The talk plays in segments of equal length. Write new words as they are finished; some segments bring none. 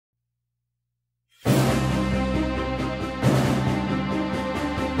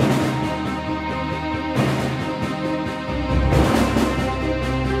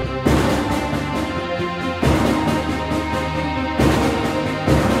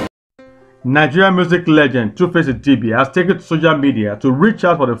Nigerian music legend Tuface Idibia has taken to social media to reach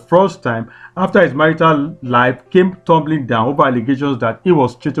out for the first time after his marital life came tumbling down over allegations that he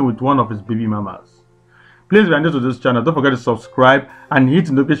was cheating with one of his baby mamas. Please, if you are new to this channel, don't forget to subscribe and hit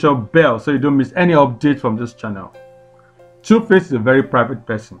the notification bell so you don't miss any update from this channel. Tuface is a very private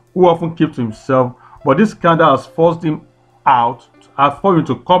person who often keeps to himself, but this scandal has forced him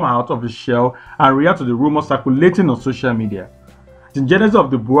to come out of his shell and react to the rumors circulating on social media. The genesis of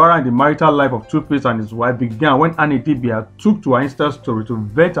the Buhari and the marital life of Tuface and his wife began when Idibia took to her Insta story to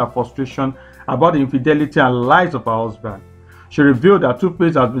vent her frustration about the infidelity and lies of her husband. She revealed that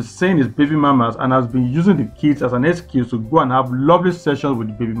Tuface has been saying his baby mamas and has been using the kids as an excuse to go and have lovely sessions with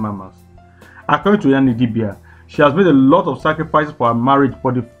the baby mamas. According to Idibia, she has made a lot of sacrifices for her marriage,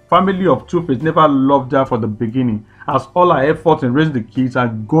 but the family of Tuface never loved her from the beginning, as all her efforts in raising the kids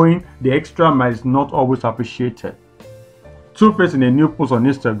and going the extra mile is not always appreciated. Tuface, in a new post on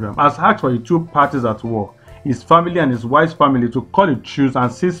Instagram, has asked for the two parties at war, his family and his wife's family, to call a truce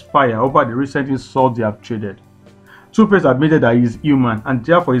and cease fire over the recent insults they have traded. Tuface admitted that he is human and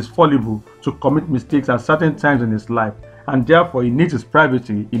therefore is fallible to commit mistakes at certain times in his life, and therefore he needs his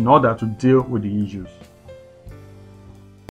privacy in order to deal with the issues.